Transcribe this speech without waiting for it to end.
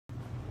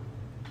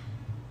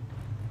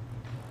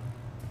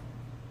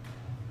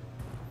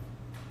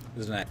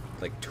There's not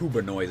like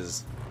tuba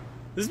noises.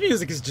 This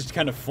music is just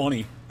kind of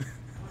funny.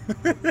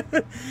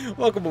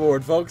 Welcome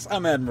aboard, folks.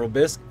 I'm Admiral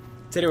Bisk.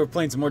 Today we're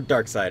playing some more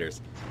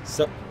Darksiders.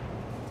 So,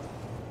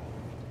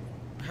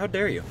 how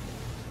dare you?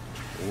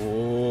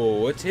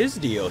 Oh, what's his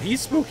deal?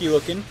 He's spooky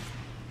looking.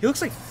 He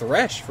looks like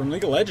Thresh from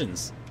League of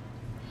Legends.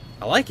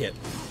 I like it.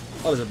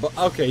 Oh, there's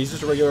a okay, he's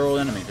just a regular old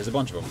enemy. There's a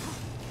bunch of them.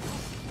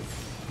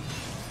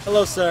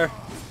 Hello, sir.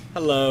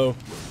 Hello.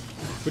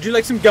 Would you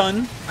like some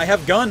gun? I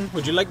have gun.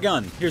 Would you like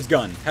gun? Here's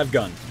gun. Have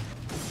gun.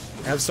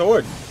 I have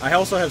sword. I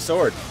also have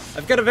sword.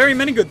 I've got a very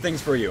many good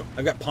things for you.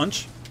 I've got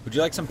punch. Would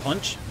you like some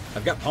punch?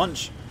 I've got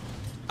punch.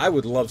 I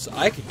would love some.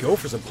 I could go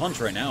for some punch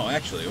right now,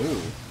 actually.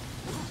 Ooh.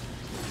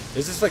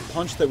 Is this like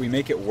punch that we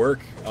make it work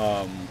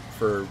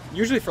for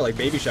usually for like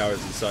baby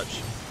showers and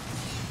such,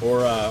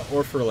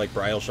 or for like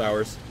bridal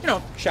showers? You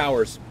know,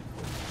 showers.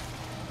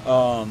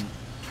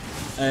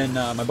 And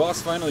my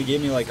boss finally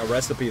gave me like a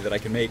recipe that I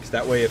can make. So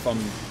that way, if I'm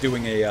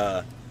doing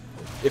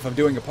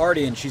a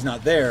party and she's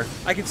not there,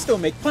 I can still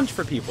make punch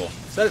for people.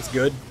 So that's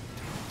good.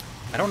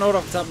 I don't know it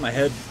off the top of my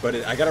head, but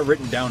I got it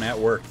written down at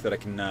work that I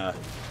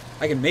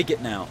can make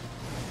it now,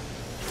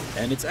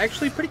 and it's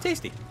actually pretty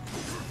tasty.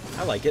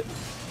 I like it.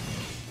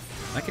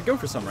 I could go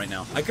for some right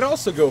now. I could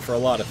also go for a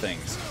lot of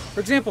things. For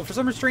example, for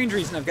some strange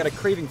reason, I've got a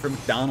craving for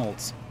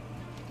McDonald's.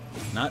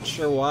 Not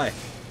sure why.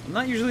 I'm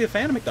not usually a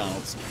fan of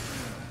McDonald's.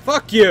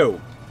 Fuck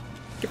you!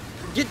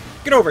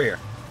 Get over here.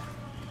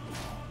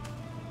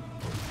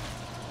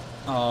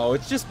 Oh,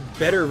 it's just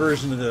better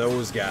version of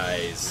those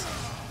guys.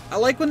 I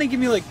like when they give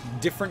me like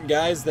different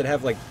guys that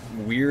have like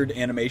weird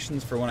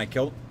animations for when I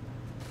kill them.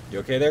 You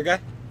okay there, guy?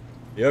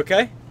 You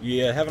okay?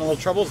 You having a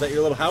little trouble? Is that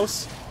your little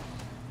house?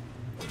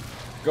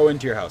 Go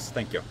into your house.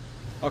 Thank you.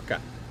 Okay.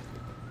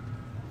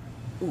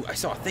 Ooh, I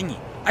saw a thingy.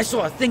 I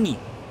saw a thingy.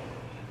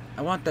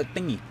 I want that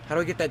thingy. How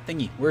do I get that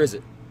thingy? Where is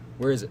it?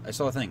 Where is it? I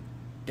saw a thing.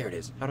 There it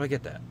is. How do I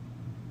get that?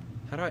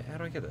 How do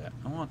I get that?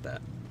 I want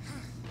that.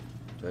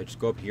 Do I just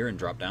go up here and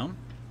drop down?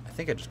 I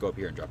think I just go up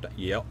here and drop down.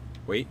 Yep.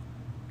 Wait.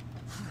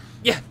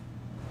 Yeah.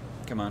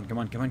 Come on, come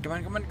on, come on, come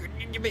on, come on.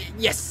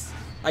 Yes!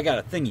 I got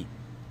a thingy.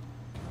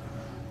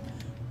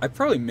 I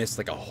probably missed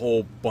like a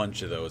whole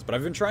bunch of those, but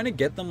I've been trying to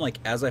get them like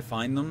as I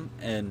find them,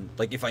 and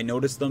like if I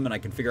notice them and I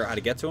can figure out how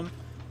to get to them.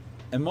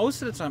 And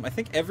most of the time, I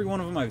think every one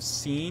of them I've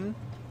seen,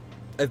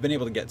 I've been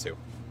able to get to.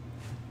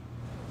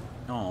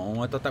 Oh,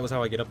 I thought that was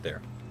how I get up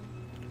there.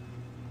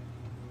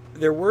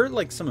 There were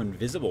like some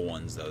invisible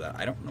ones though that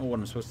I don't know what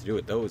I'm supposed to do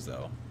with those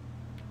though.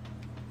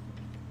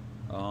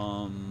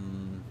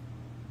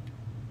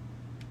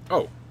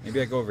 Oh, maybe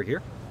I go over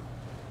here?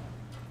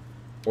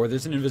 Or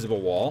there's an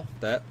invisible wall.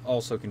 That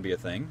also can be a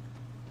thing.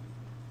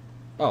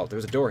 Oh,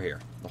 there's a door here.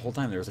 The whole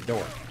time there was a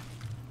door.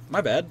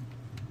 My bad.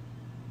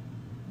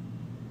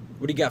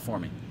 What do you got for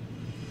me?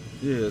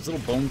 Yeah, those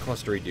little bone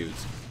clustery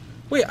dudes.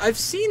 Wait, I've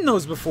seen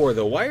those before,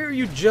 though. Why are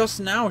you just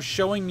now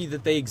showing me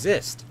that they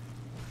exist?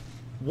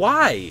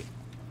 Why?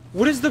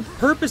 What is the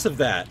purpose of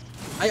that?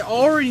 I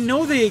already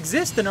know they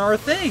exist and are a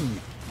thing.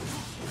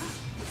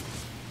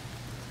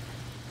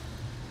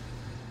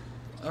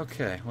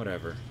 Okay,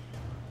 whatever.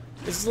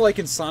 This is like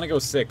in Sonic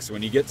 06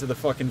 when you get to the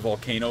fucking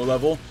volcano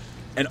level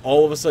and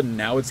all of a sudden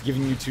now it's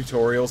giving you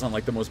tutorials on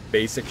like the most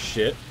basic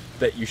shit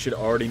that you should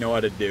already know how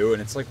to do,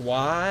 and it's like,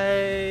 why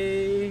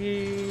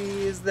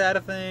is that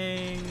a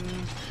thing?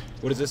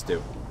 What does this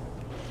do?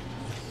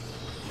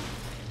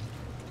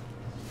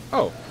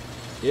 Oh,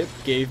 it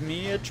gave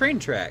me train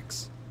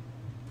tracks.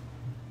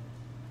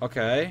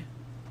 Okay.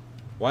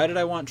 Why did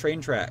I want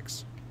train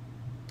tracks?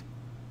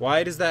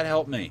 Why does that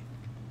help me?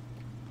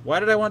 Why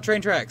did I want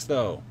train tracks,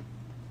 though?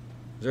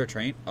 Is there a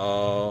train?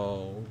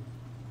 Oh.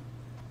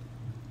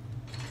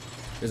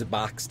 There's a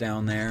box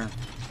down there.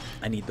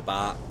 I need the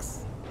box.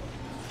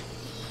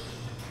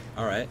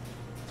 Alright.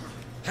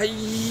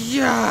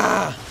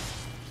 Hi-ya!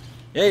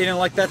 Yeah, you didn't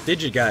like that,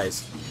 did you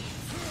guys?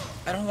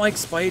 I don't like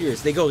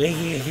spiders. They go,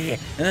 and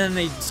then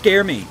they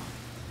scare me.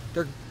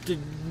 They're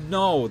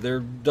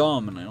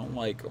dumb, and I don't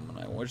like them, and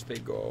I wish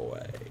they'd go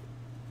away.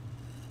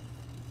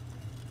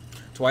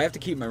 So I have to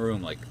keep my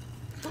room, like,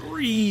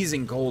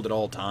 freezing cold at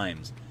all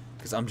times.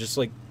 Because I'm just,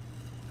 like,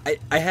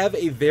 I have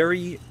a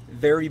very,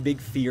 very big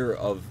fear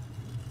of,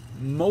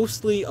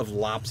 mostly of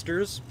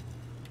lobsters.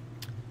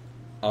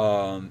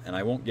 And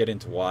I won't get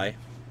into why. I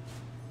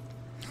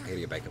gotta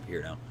get back up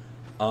here now.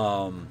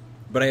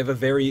 But I have a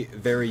very,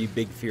 very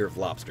big fear of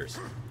lobsters.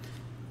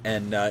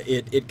 And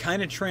it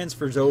kind of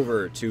transfers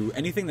over to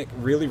anything that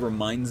really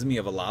reminds me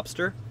of a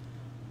lobster.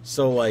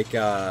 So, like,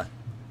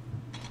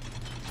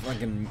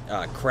 fucking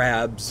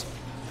crabs,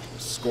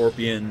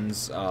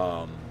 scorpions,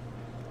 and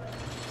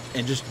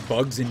just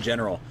bugs in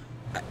general.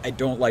 I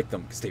don't like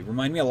them because they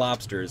remind me of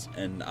lobsters,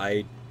 and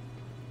I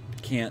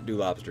can't do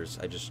lobsters.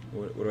 I just...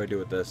 What do I do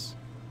with this?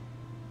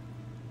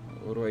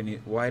 What do I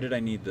need? Why did I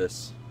need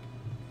this?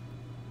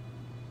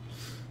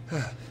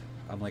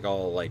 I'm like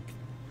all like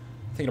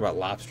thinking about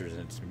lobsters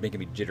and it's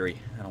making me jittery.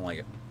 I don't like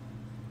it.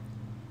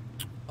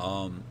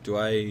 Do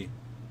I...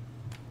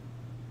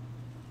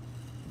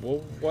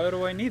 Well, why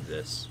do I need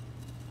this?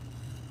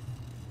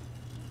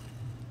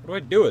 What do I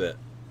do with it?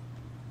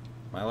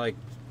 Am I like...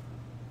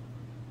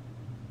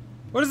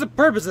 What is the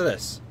purpose of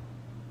this?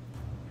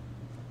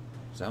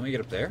 Does that help me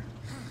get up there?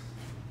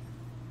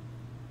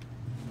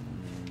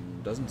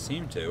 Doesn't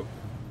seem to.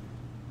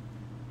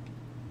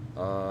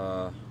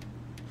 Well,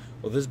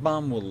 this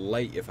bomb will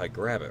light if I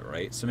grab it,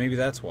 right? So maybe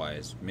that's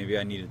wise. Maybe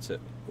I needed to...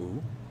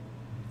 Ooh.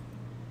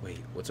 Wait,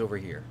 what's over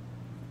here?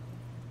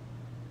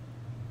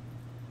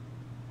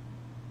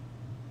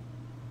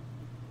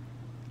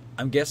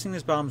 I'm guessing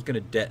this bomb's going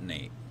to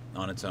detonate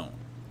on its own.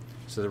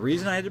 So the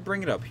reason I had to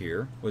bring it up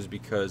here was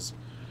because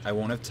I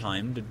won't have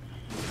time to...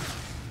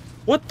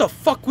 What the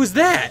fuck was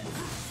that?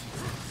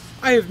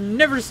 I have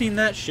never seen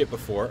that shit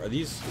before. Are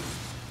these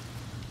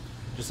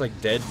just like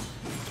dead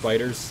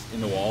spiders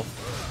in the wall?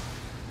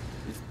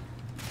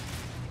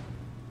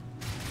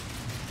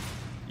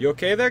 You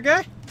okay there,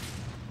 guy?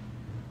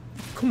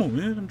 Come on,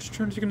 man. I'm just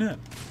trying to take a nap.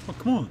 Oh,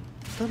 come on.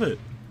 Stop it.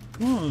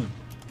 Come on.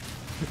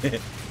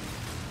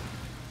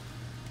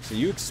 So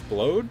you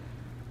explode?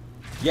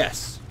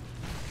 Yes.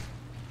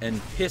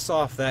 And piss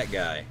off that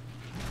guy.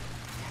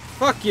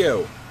 Fuck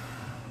you!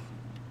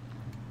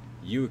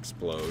 You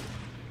explode.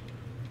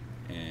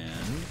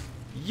 And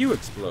you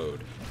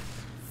explode.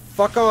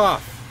 Fuck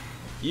off!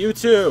 You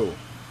too!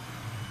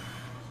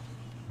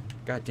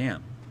 God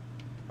damn.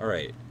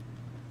 Alright.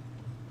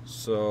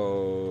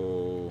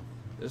 So...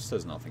 This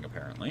says nothing,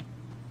 apparently.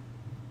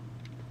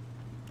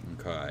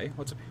 Okay.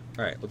 What's up?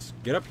 Alright, let's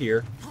get up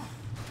here.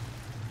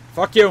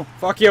 Fuck you!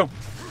 Fuck you!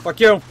 Fuck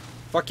you!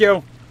 Fuck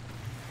you!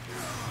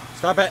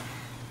 Stop it!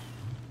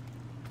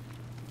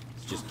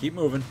 Let's just keep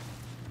moving.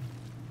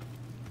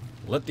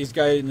 Let these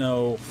guys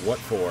know what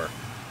for.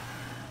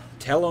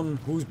 Tell them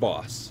who's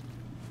boss.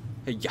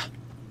 Hey, yeah.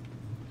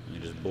 Let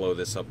me just blow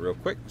this up real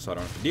quick so I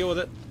don't have to deal with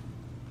it.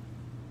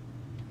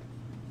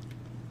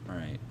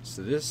 Alright,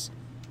 so this...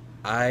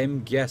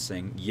 I'm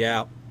guessing...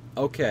 Yeah,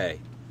 okay.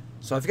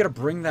 So I've got to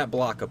bring that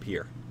block up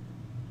here.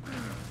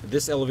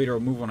 This elevator will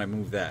move when I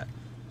move that.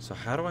 So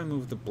how do I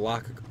move the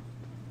block...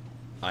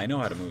 I know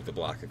how to move the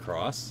block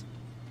across.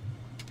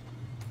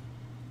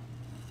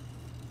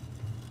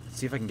 Let's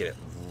see if I can get it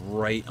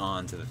right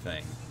onto the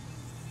thing.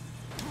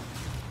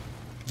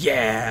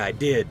 Yeah, I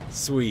did.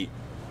 Sweet.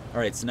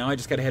 Alright, so now I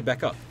just gotta head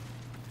back up.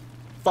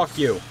 Fuck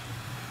you.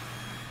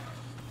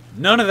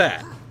 None of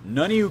that.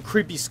 None of you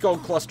creepy skull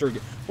cluster...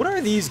 What are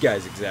these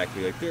guys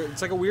exactly? Like,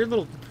 it's like a weird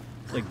little,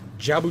 like,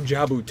 jabu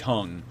jabu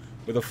tongue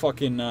with a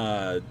fucking,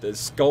 the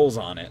skulls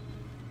on it.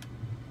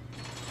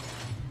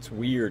 It's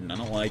weird and I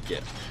don't like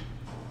it.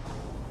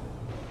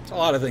 There's a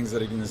lot of things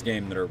that are in this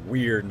game that are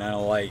weird and I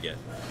don't like it.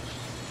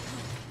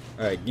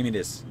 Alright, give me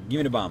this. Give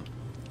me the bomb.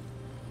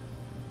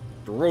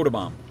 Throw the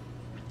bomb.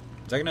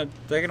 Is that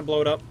gonna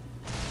blow it up?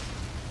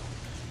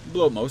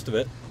 Blow up most of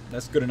it.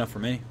 That's good enough for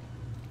me.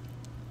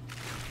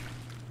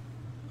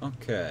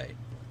 Okay.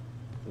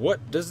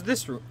 What does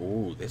this room...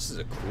 Ooh, this is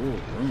a cool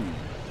room.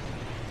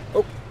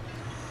 Oh.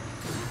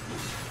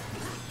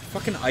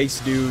 Fucking ice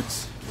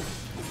dudes.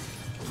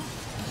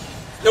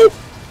 Nope.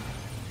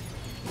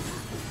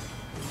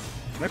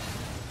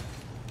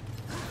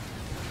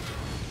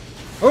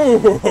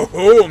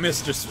 Oh,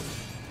 Mr.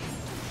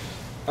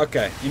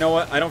 Okay, you know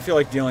what? I don't feel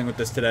like dealing with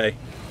this today.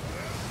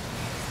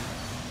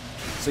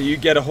 So you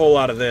get a whole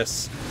lot of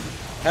this.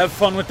 Have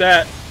fun with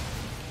that,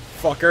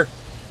 fucker.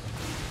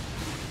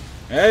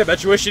 Hey, I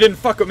bet you wish you didn't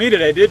fuck with me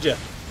today, did you?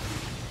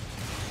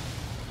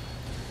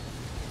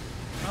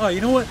 Oh,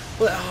 you know what?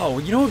 Oh,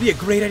 you know what would be a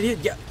great idea?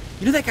 Yeah,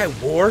 you know that guy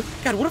War?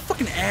 God, what a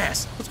fucking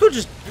ass.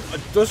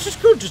 Let's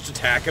just go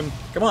attack him.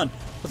 Come on,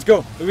 let's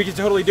go. We can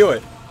totally do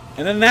it.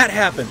 And then that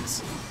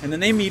happens. And then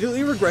they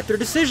immediately regret their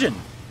decision.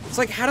 It's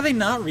like, how do they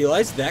not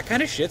realize that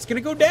kind of shit's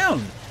gonna go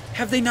down?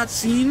 Have they not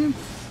seen?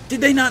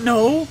 Did they not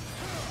know?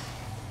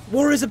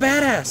 War is a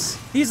badass.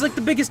 He's like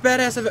the biggest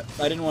badass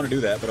I didn't want to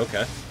do that, but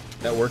okay.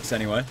 That works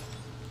anyway.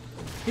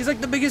 He's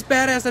like the biggest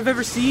badass I've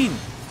ever seen.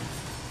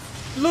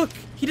 Look,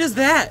 he does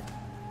that.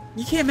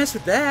 You can't mess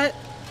with that.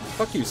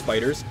 Fuck you,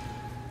 spiders.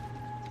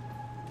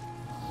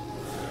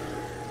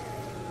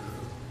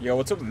 Yo,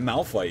 what's up with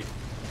Malphite?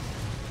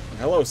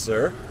 Hello,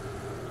 sir.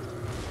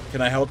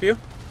 Can I help you?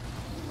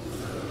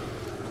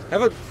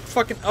 Have a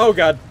fucking... Oh,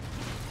 God.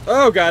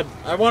 Oh, God.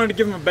 I wanted to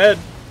give him a bed.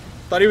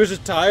 Thought he was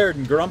just tired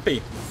and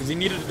grumpy because he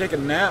needed to take a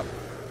nap.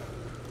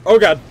 Oh,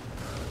 God.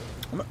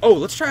 Oh,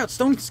 let's try out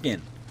Stone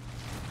Skin.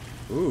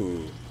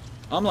 Ooh.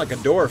 I'm like a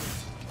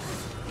dwarf.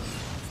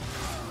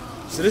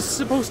 So this is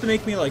supposed to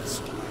make me like...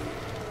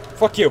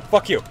 Fuck you.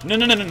 Fuck you. No,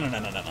 no, no, no, no, no,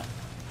 no, no.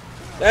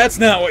 That's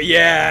not what...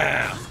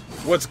 Yeah.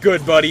 What's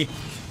good, buddy?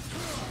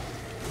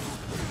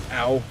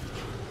 Ow.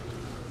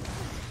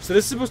 So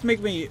this is supposed to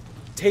make me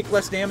take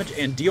less damage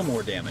and deal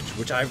more damage,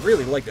 which I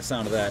really like the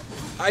sound of that.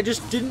 I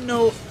just didn't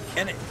know...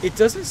 And it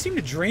doesn't seem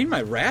to drain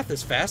my wrath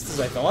as fast as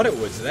I thought it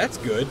would, so that's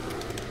good.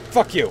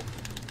 Fuck you.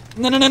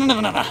 No, no, no, no, no,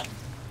 no, no.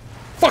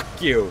 Fuck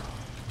you.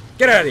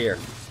 Get out of here.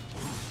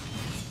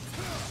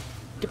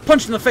 Get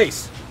punched in the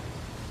face.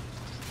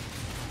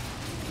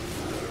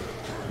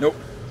 Nope.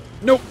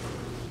 Nope.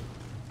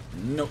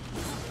 Nope.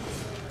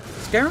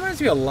 guy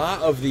reminds me a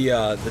lot of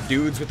the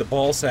dudes with the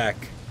ball sack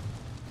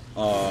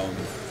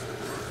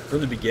from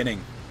the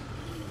beginning.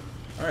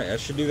 Alright, that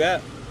should do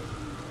that.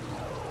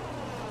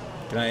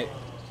 Can I...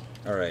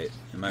 Alright,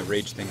 and my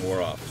rage thing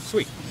wore off.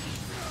 Sweet.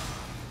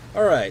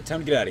 Alright, time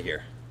to get out of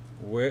here.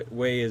 What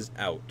way is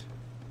out?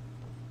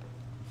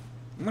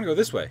 I'm gonna go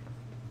this way.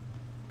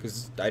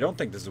 Because I don't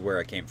think this is where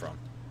I came from.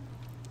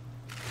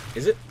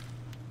 Is it?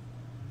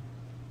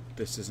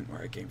 This isn't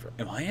where I came from.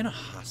 Am I in a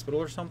hospital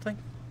or something?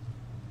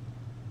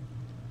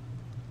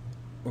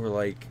 Or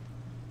like...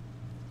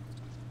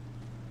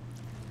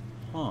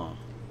 Huh.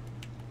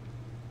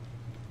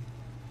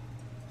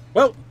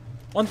 Well,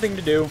 one thing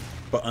to do,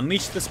 but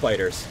unleash the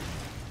spiders.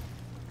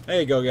 There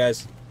you go,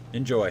 guys.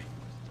 Enjoy.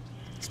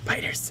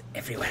 Spiders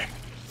everywhere.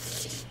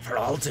 For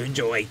all to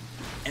enjoy.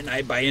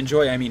 And by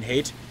enjoy, I mean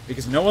hate,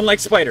 because no one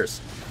likes spiders.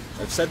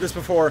 I've said this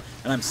before,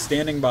 and I'm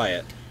standing by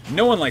it.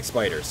 No one likes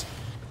spiders.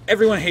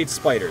 Everyone hates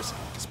spiders.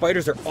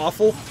 Spiders are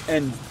awful,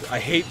 and I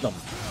hate them.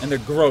 And they're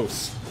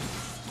gross.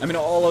 I mean,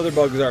 all other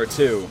bugs are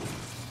too.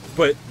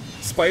 But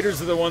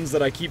spiders are the ones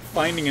that I keep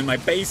finding in my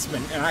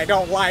basement, and I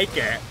don't like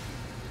it.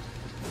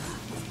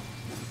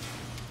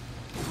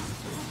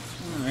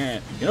 Oh,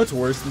 man. You know what's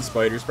worse than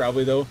spiders,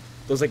 probably, though?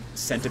 Those, like,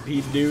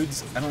 centipede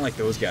dudes. I don't like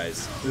those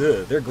guys.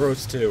 Ugh, they're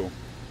gross, too.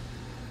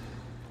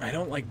 I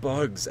don't like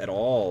bugs at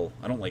all.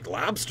 I don't like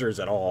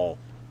lobsters at all.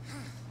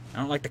 I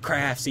don't like the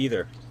crafts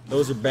either.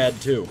 Those are bad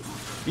too.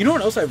 You know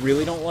what else I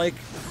really don't like?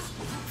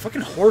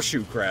 Fucking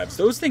horseshoe crabs.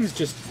 Those things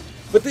just...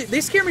 But they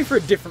scare me for a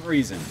different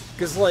reason.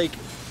 Because, like,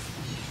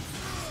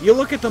 you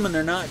look at them and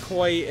they're not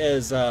quite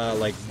as,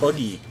 like,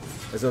 buggy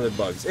as other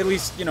bugs. At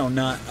least, you know,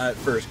 not at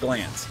first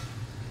glance.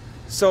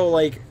 So,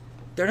 like,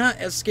 they're not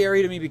as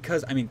scary to me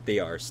because, I mean, they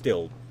are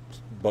still...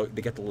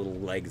 They got the little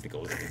legs that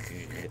go...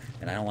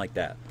 And I don't like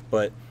that.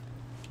 But...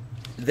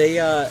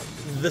 the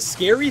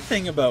scary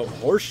thing about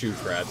horseshoe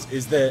crabs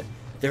is that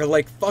they're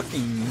like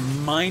fucking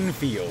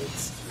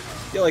minefields.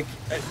 They're like,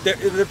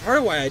 they're part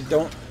of why I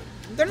don't,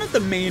 they're not the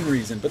main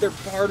reason, but they're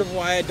part of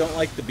why I don't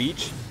like the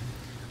beach.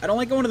 I don't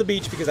like going to the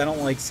beach because I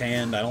don't like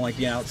sand, I don't like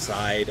being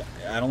outside,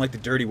 I don't like the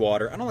dirty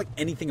water, I don't like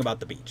anything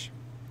about the beach.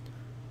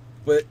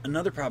 But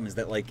another problem is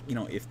that, like, you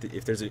know, if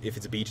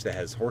it's a beach that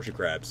has horseshoe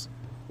crabs,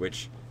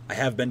 which I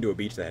have been to a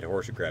beach that had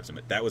horseshoe crabs in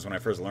it, that was when I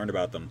first learned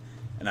about them,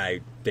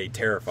 and they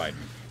terrified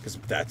me. Because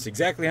that's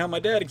exactly how my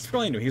dad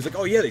explained to me. He was like,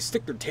 oh yeah, they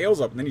stick their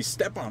tails up and then you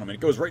step on them and it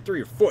goes right through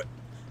your foot.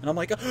 And I'm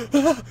like,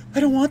 oh,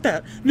 I don't want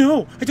that.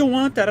 No, I don't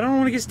want that. I don't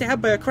want to get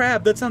stabbed by a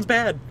crab. That sounds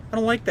bad. I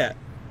don't like that.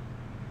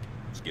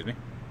 Excuse me?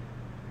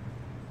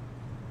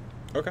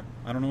 Okay.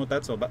 I don't know what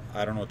that's about.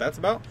 I don't know what that's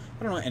about. I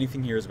don't know what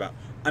anything here is about.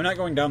 I'm not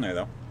going down there,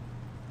 though.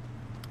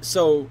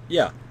 So,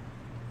 yeah.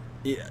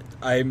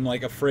 I'm,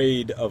 like,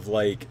 afraid of,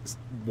 like,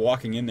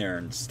 walking in there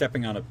and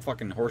stepping on a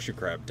fucking horseshoe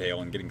crab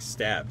tail and getting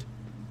stabbed.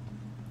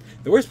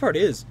 The worst part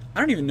is, I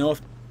don't even know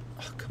if...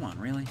 Oh, come on,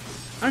 really?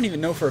 I don't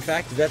even know for a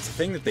fact if that's the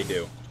thing that they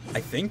do.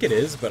 I think it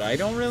is, but I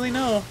don't really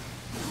know.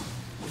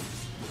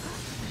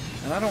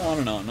 And I don't want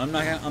to know, and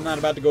I'm not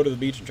about to go to the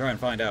beach and try and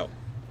find out.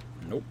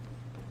 Nope.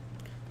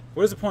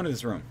 What is the point of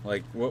this room?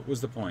 Like, what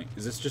was the point?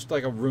 Is this just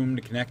like a room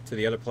to connect to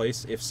the other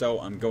place? If so,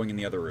 I'm going in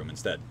the other room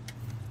instead.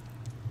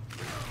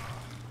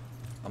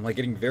 I'm like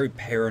getting very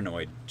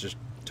paranoid just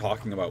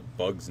talking about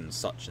bugs and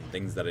such and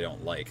things that I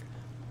don't like.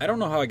 I don't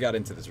know how I got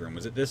into this room.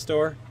 Was it this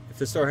door? If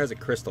this door has a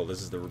crystal,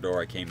 this is the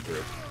door I came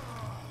through.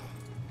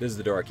 This is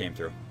the door I came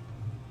through.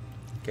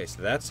 Okay,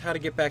 so that's how to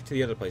get back to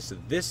the other place. So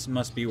this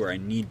must be where I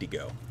need to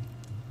go.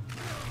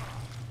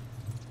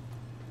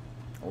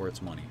 Or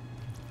it's money.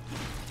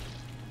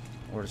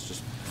 Or it's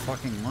just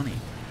fucking money.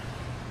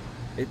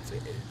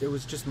 It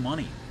was just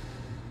money.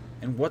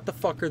 And what the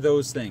fuck are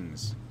those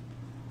things?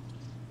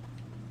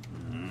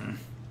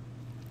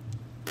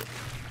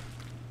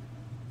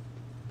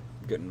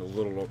 Getting a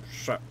little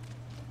upset.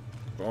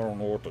 I don't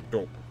know what to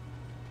do.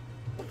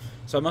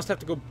 So I must have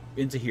to go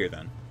into here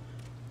then.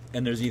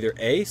 And there's either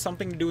A,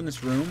 something to do in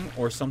this room,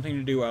 or something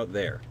to do out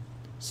there.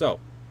 So,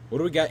 what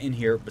do we got in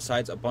here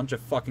besides a bunch of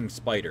fucking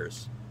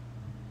spiders?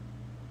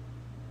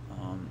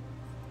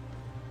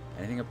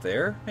 Anything up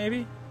there,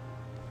 maybe?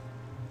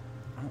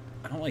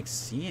 I don't like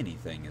see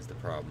anything is the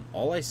problem.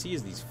 All I see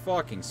is these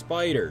fucking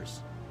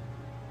spiders.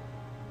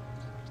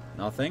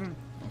 Nothing?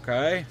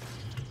 Okay.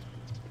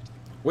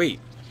 Wait.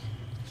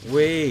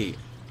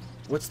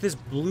 What's this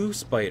blue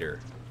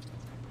spider?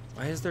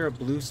 Why is there a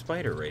blue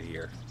spider right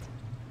here?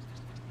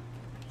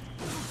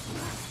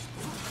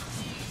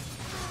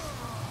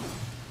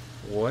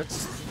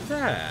 What's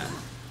that?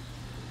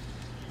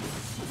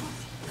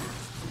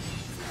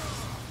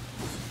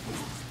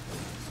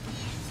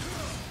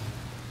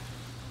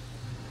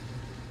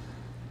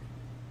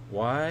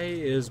 Why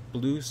is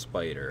blue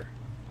spider?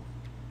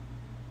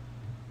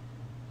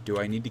 Do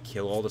I need to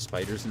kill all the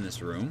spiders in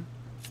this room?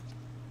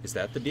 Is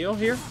that the deal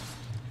here?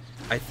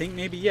 I think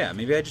maybe, yeah.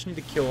 Maybe I just need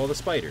to kill all the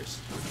spiders.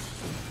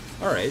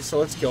 Alright, so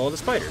let's kill all the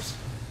spiders.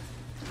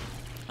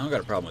 I don't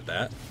got a problem with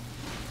that.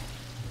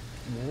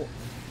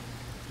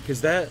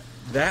 Because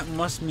that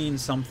must mean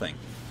something.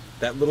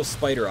 That little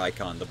spider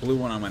icon, the blue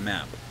one on my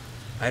map.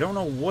 I don't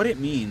know what it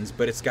means,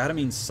 but it's got to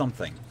mean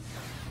something.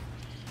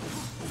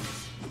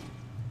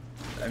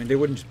 I mean, they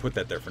wouldn't just put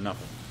that there for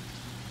nothing.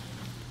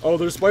 Oh,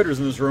 there's spiders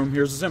in this room.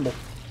 Here's a symbol.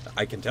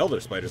 I can tell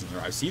there's spiders in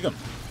there. I see them.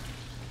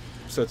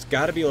 So it's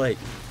got to be like,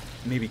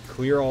 maybe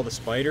clear all the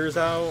spiders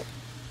out.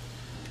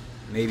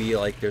 Maybe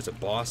like there's a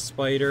boss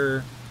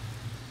spider.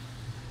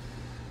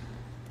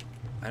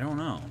 I don't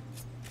know.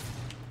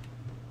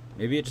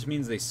 Maybe it just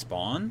means they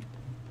spawn?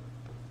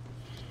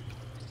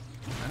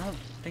 I don't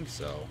think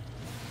so.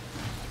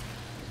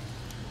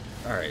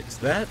 Alright,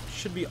 so that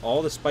should be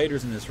all the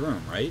spiders in this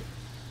room, right?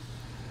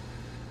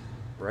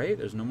 Right?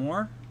 There's no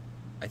more?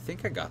 I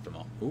think I got them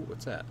all. Ooh,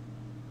 what's that?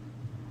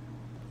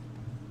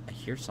 I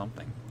hear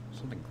something.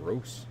 Something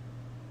gross.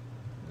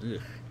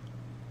 Ugh.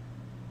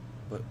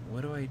 But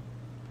what do I...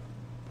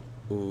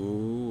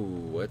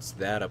 Ooh, what's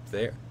that up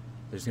there?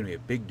 There's gonna be a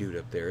big dude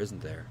up there,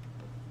 isn't there?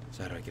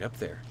 So how do I get up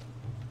there?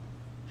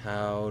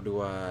 How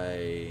do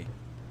I...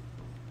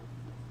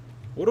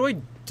 What do I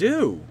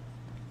do?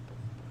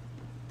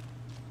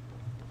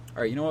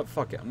 Alright, you know what?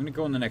 Fuck it. I'm gonna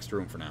go in the next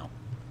room for now.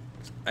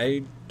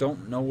 I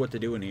don't know what to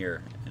do in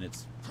here, and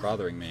it's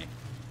bothering me.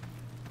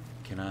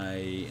 Can I,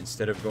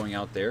 instead of going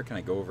out there, can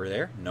I go over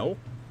there? No?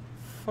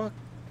 Fuck,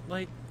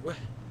 like, what?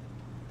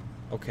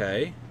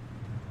 Okay.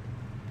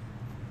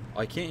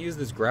 I can't use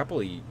this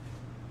grapple-y,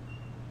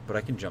 but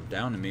I can jump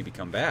down and maybe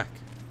come back.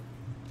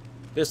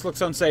 This looks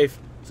unsafe.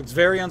 This looks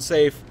very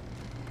unsafe.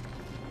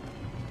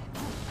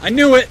 I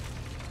knew it!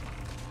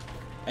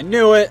 I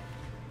knew it!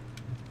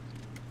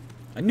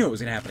 I knew it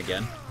was gonna happen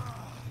again.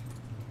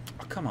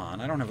 Oh, come on.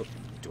 I don't have a...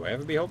 Do I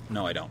have a B-hope?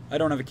 No, I don't. I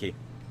don't have a key.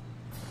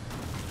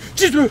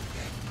 Just...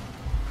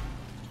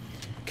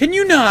 Can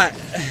you not?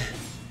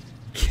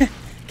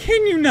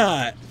 Can you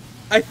not?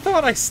 I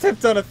thought I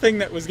stepped on a thing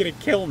that was gonna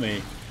kill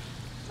me.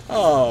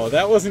 Oh,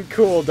 that wasn't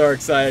cool,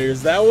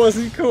 Darksiders. That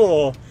wasn't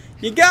cool.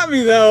 You got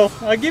me, though.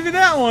 I'll give you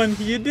that one.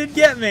 You did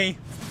get me.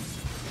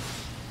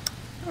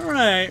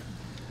 Alright.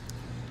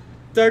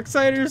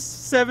 Darksiders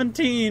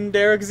 17,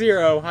 Derek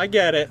 0. I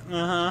get it.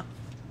 Uh-huh.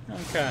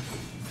 Okay.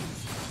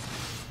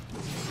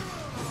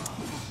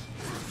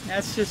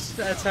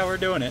 That's how we're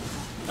doing it.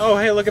 Oh,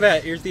 hey, look at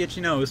that. Here's the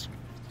itchy nose.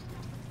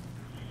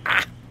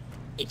 Ah!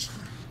 Itchy.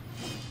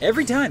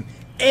 Every time.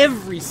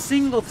 Every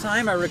single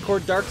time I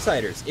record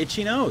Darksiders.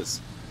 Itchy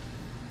nose.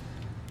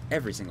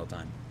 Every single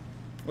time.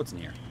 What's in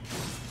here?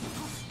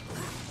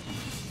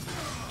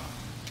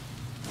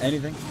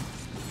 Anything?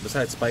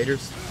 Besides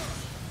spiders?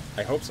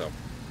 I hope so.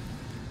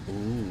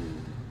 Ooh.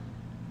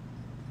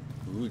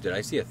 Ooh, did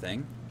I see a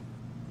thing?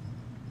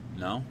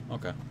 No?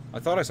 Okay. I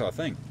thought I saw a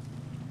thing.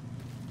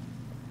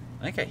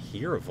 I think I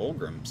hear a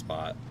Vulgrim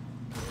spot.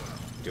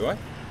 Do I?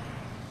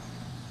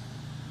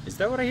 Is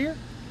that what I hear?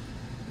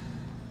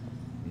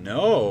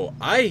 No,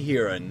 I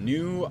hear a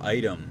new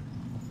item.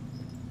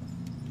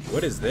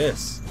 What is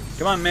this?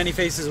 Come on, Many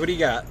Faces, what do you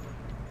got?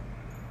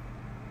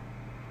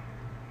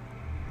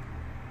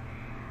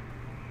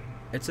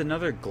 It's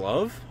another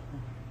glove?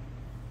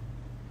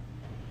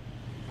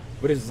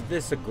 What is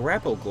this? A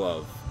grapple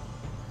glove?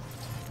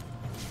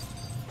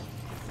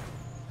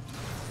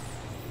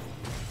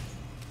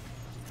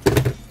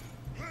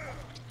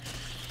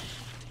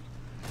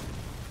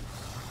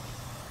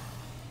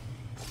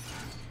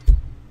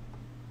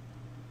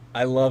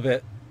 I love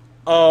it.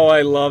 Oh,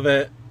 I love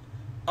it.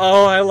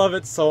 Oh, I love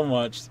it so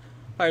much.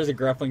 Fires a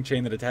grappling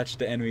chain that attaches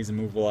to enemies and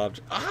movable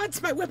objects. Ah,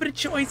 it's my weapon of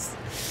choice.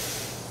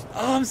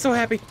 Oh, I'm so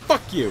happy.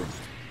 Fuck you.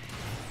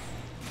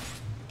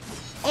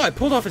 Oh, I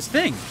pulled off his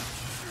thing.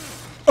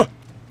 Oh.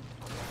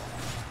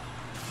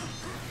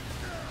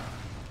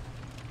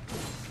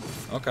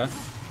 Okay.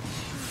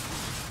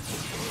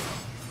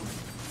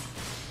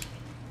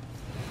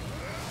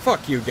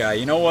 Fuck you, guy.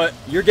 You know what?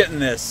 You're getting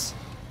this.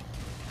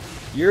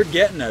 You're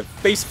getting a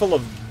face full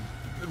of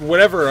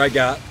whatever I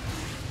got.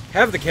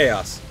 Have the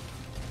chaos.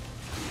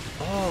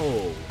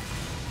 Oh.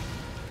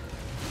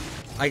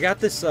 I got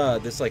this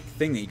this like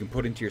thing that you can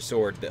put into your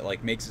sword that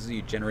like makes it so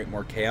you generate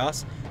more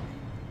chaos.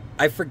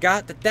 I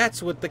forgot that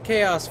that's what the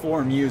chaos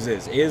form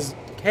uses, is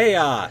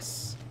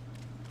chaos.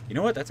 You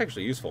know what? That's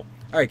actually useful.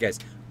 Alright, guys.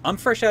 I'm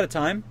fresh out of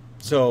time,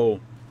 so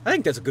I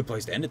think that's a good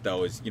place to end it,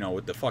 though, is, you know,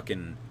 with the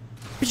fucking...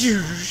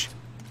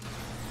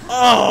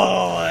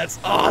 Oh, that's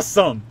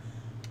awesome!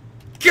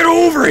 Get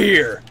over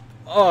here!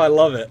 Oh, I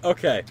love it.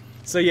 Okay,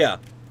 so yeah.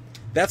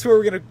 That's where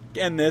we're gonna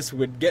end this,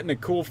 with getting a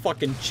cool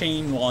fucking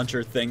chain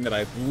launcher thing that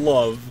I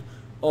love.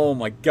 Oh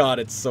my god,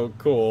 it's so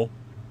cool.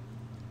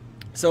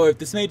 So if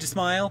this made you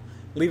smile,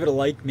 leave it a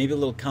like, maybe a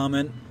little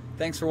comment.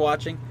 Thanks for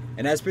watching,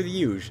 and as per the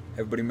usual,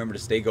 everybody remember to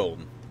stay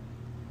golden.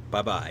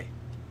 Bye-bye.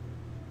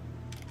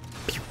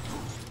 Pew,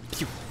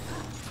 pew,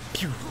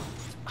 pew.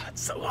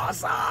 That's so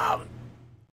awesome!